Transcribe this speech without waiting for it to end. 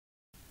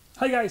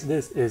Hi guys,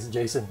 this is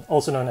Jason,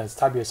 also known as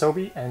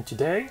Tabiasobi, and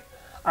today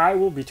I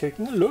will be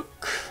taking a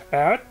look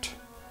at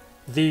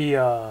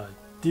the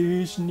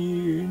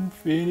Disney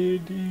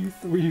Infinity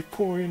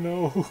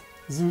 3.0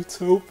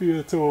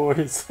 Zootopia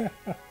toys.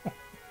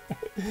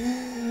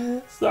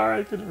 Sorry,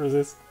 I couldn't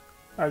resist.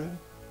 I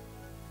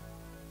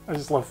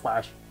just love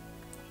Flash,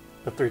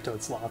 the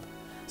three-toed sloth.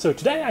 So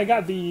today I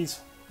got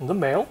these in the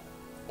mail,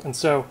 and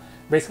so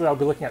basically I'll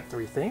be looking at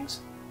three things,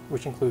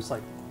 which includes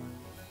like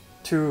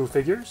 2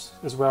 figures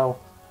as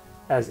well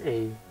as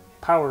a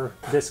power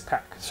disc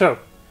pack. So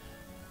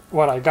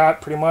what I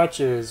got pretty much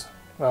is,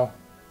 well,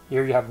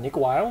 here you have Nick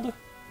Wilde,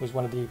 who's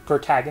one of the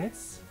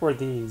protagonists for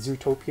the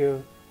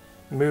Zootopia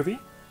movie,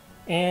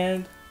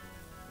 and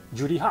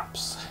Judy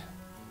Hopps,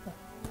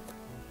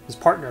 his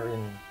partner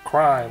in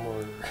crime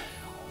or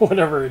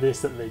whatever it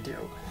is that they do.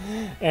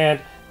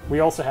 And we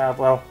also have,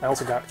 well, I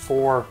also got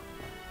 4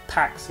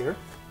 packs here,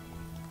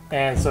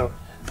 and so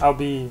I'll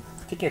be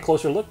taking a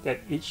closer look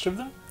at each of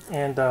them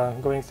and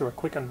going through a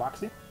quick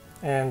unboxing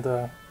and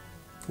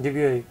give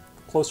you a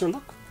closer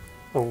look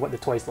of what the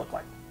toys look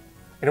like.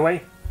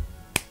 Anyway,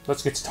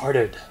 let's get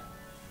started.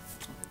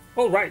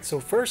 Alright, so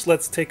first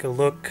let's take a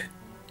look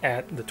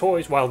at the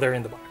toys while they're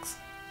in the box.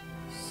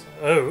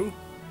 So,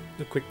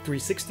 the quick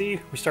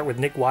 360, we start with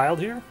Nick Wilde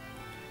here.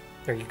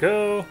 There you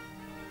go.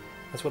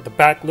 That's what the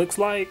back looks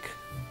like.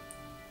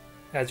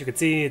 As you can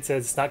see, it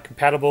says it's not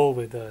compatible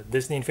with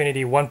Disney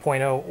Infinity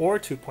 1.0 or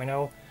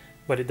 2.0,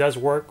 but it does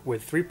work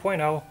with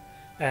 3.0,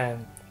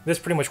 and this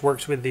pretty much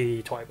works with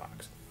the toy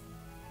box.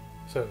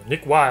 So,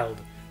 Nick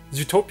Wilde,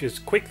 Zootopia's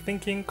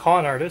quick-thinking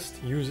con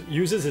artist,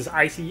 uses his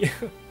icy...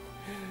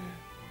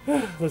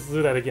 Let's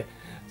do that again.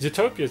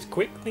 Zootopia's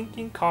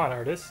quick-thinking con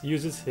artist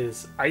uses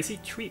his icy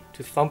treat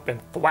to thump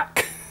and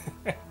thwack.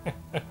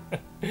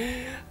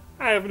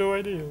 I have no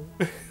idea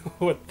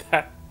what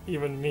that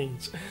even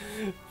means.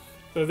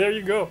 So there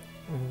you go.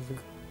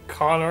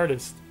 Con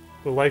artist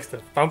who likes to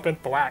thump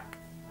and thwack.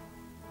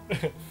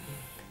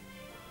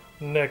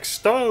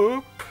 Next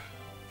up.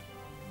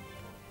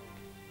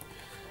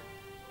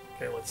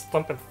 Okay, let's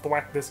thump and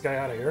thwack this guy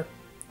out of here.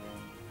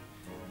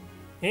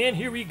 And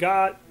here we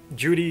got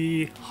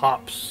Judy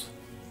Hopps.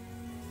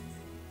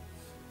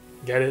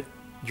 Get it?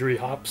 Judy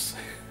Hopps.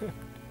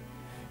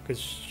 Because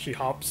she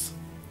hops.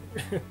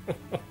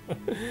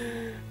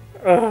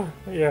 Yeah,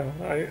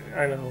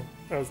 I know.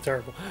 That was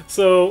terrible.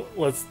 So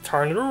let's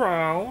turn it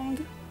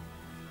around.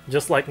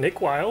 Just like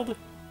Nick Wilde.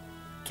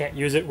 Can't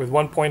use it with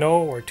 1.0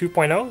 or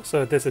 2.0,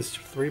 so this is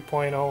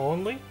 3.0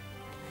 only.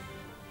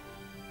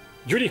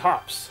 Judy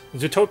Hopps.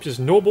 Zootopia's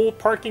noble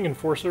parking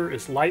enforcer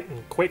is light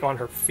and quick on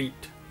her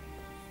feet.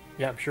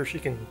 Yeah, I'm sure she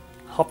can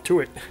hop to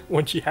it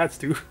when she has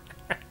to.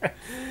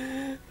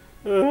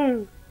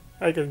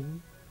 I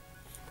can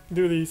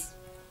do these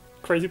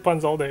crazy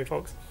puns all day,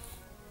 folks.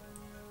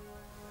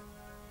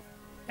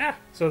 Yeah,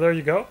 so there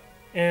you go.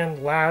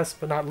 And last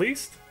but not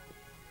least,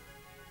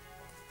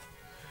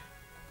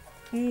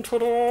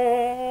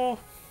 ta-da!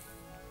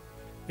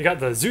 We got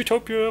the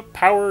Zootopia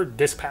Power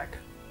Disc Pack.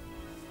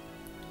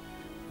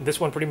 This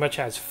one pretty much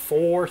has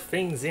 4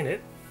 things in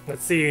it.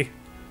 Let's see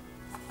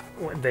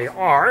what they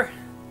are.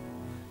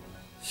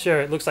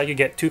 Sure, it looks like you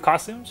get 2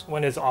 costumes.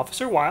 One is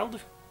Officer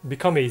Wilde.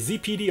 Become a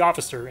ZPD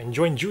officer and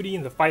join Judy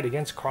in the fight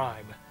against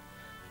crime.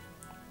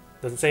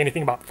 Doesn't say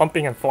anything about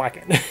thumping and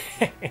thwacking.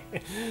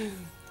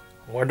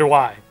 Wonder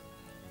why.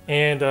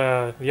 And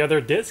the other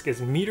disc is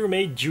Meter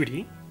Maid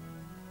Judy.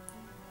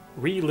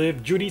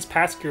 Relive Judy's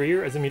past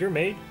career as a meter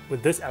maid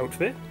with this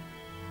outfit.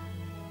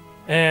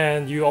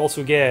 And you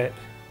also get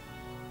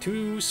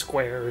 2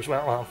 squares,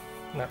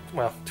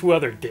 2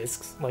 other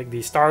discs, like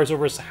the Stars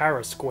Over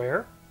Sahara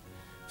square.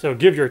 So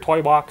give your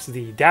toy box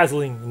the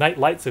dazzling night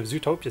lights of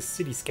Zootopia's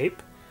cityscape.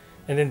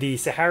 And then the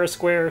Sahara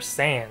Square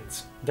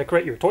Sands.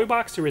 Decorate your toy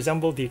box to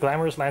resemble the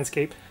glamorous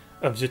landscape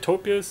of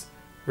Zootopia's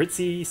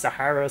ritzy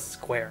Sahara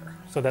Square.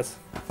 So that's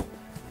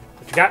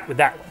what you got with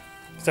that one.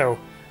 So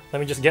let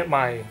me just get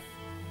my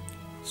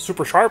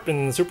super sharp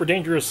and super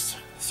dangerous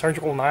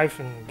surgical knife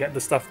and get the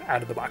stuff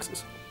out of the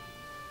boxes.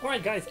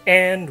 Alright guys,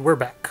 and we're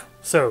back.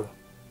 So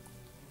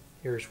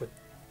here's what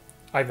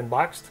I've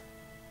unboxed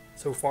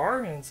so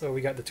far, and so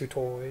we got the 2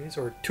 toys,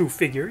 or 2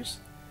 figures,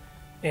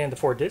 and the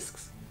 4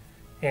 discs.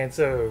 And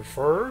so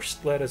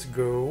first, let us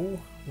go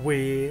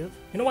with,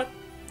 you know what?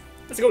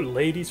 Let's go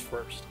ladies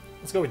first.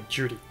 Let's go with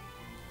Judy.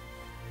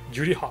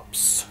 Judy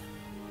Hopps.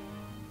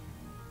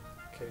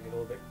 Okay, get a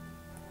little bit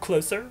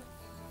closer.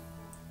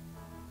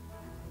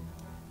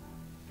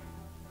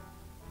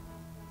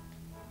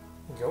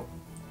 There you go.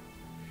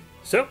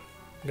 So,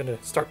 I'm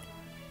gonna start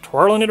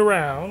twirling it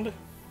around.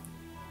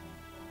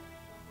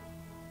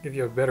 Give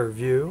you a better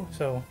view.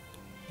 So,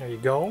 there you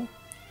go.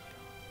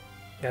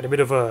 Got a bit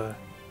of a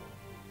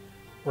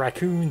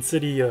Raccoon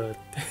City,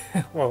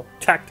 well,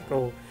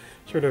 tactical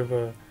sort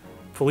of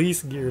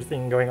police gear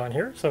thing going on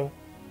here. So,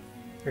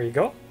 there you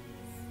go.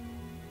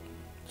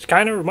 Which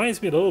kind of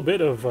reminds me a little bit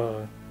of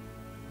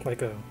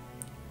like a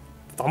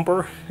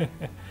Thumper.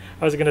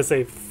 I was gonna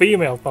say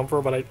female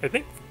Thumper, but I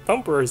think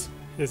Thumper is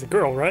a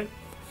girl, right?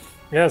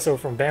 Yeah, so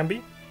from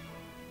Bambi.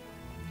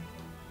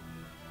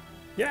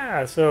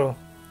 Yeah, so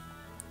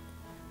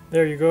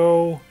there you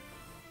go.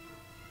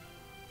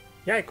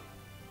 Yeah, I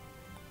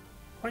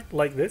quite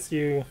like this.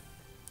 You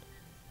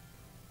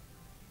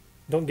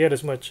don't get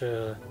as much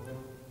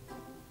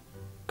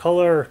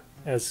color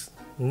as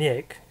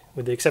Nick,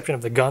 with the exception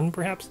of the gun,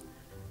 perhaps.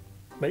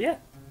 But yeah,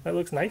 that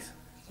looks nice.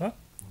 Huh?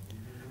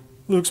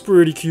 Looks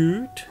pretty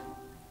cute.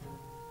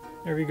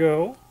 There we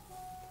go.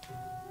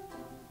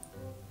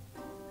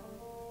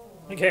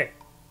 Okay.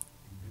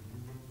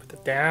 Put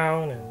that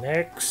down, and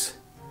next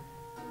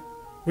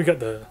we got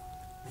the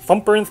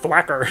Thumper and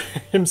Thwacker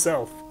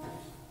himself.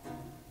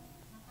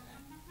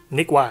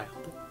 Nick Wilde.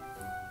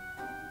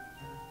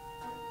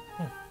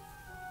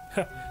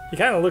 He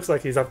kind of looks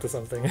like he's up to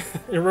something.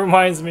 It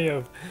reminds me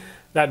of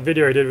that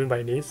video I did with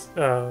my niece,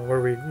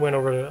 where we went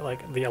over to,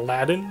 like, the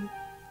Aladdin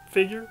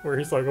figure, where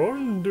he's like, "Oh, I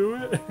didn't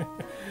do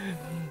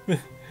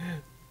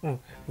it."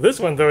 This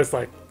one, though, is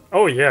like,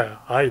 "Oh yeah,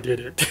 I did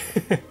it.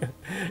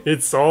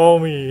 It's all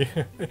me."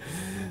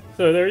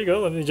 So there you go.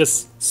 Let me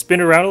just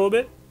spin around a little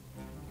bit.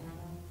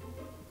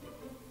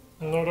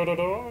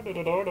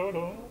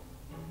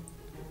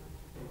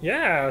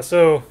 Yeah,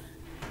 so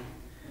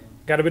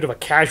got a bit of a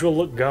casual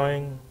look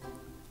going.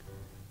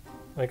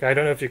 Like, I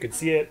don't know if you could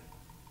see it,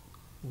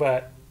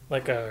 but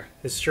like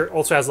his shirt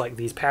also has like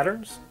these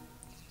patterns.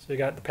 So you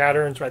got the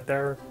patterns right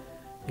there.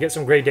 You get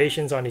some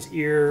gradations on his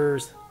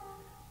ears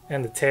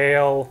and the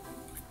tail.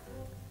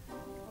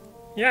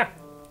 Yeah,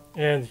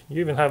 and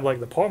you even have like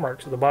the paw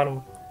marks at the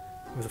bottom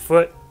of the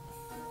foot.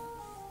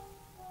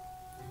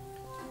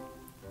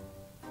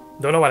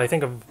 Don't know what I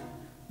think of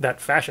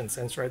that fashion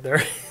sense right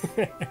there.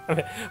 I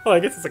mean, well, I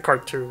guess it's a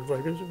cartoon.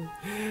 Like,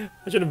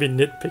 I shouldn't be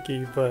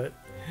nitpicky, but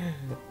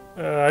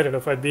I don't know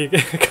if I'd be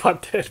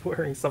caught dead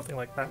wearing something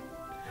like that.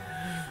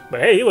 But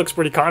hey, he looks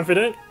pretty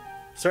confident.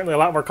 Certainly a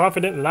lot more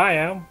confident than I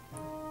am.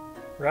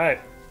 Right.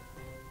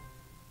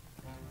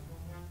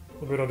 A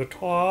little bit on the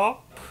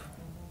top.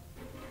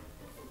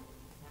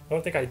 I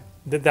don't think I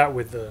did that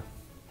with the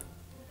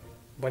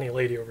bunny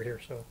lady over here,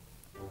 so.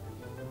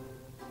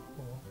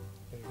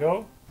 There you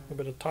go. A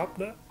bit of top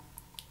there.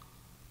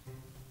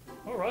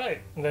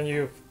 Alright. And then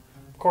you,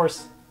 of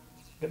course,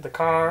 get the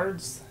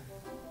cards.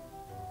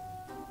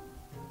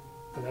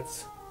 And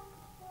that's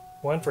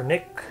one for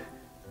Nick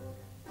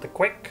the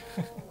Quick.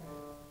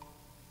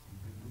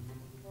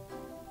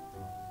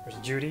 There's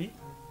Judy.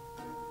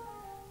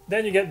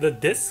 Then you get the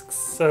discs.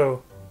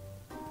 So,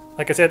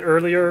 like I said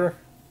earlier,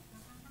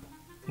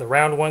 the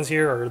round ones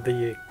here are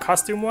the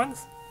costume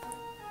ones.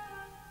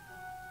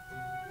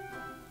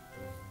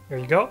 There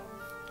you go.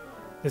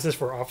 This is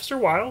for Officer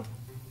Wilde.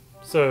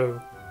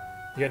 So,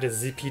 you got the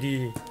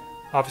ZPD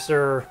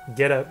officer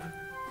getup.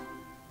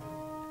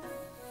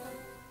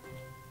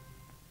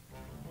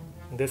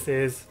 This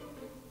is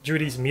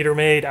Judy's meter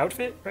maid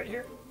outfit right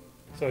here.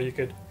 So you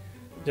could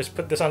just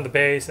put this on the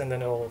base, and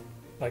then it'll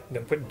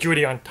then put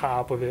Judy on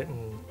top of it,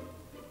 and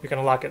you can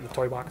unlock it in the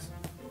toy box.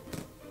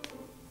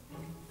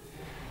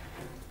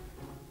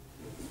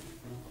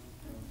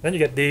 Then you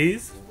get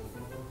these.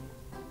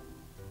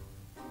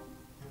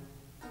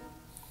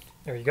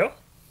 There you go.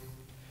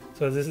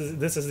 So this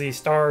is the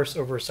Stars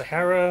Over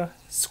Sahara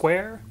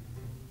Square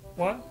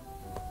one.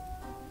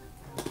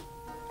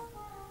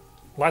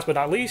 Last but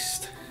not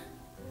least,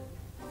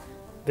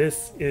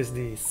 this is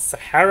the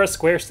Sahara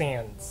Square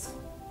Sands.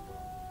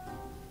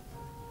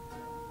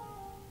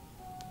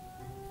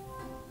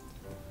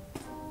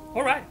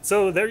 Alright,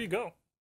 so there you go.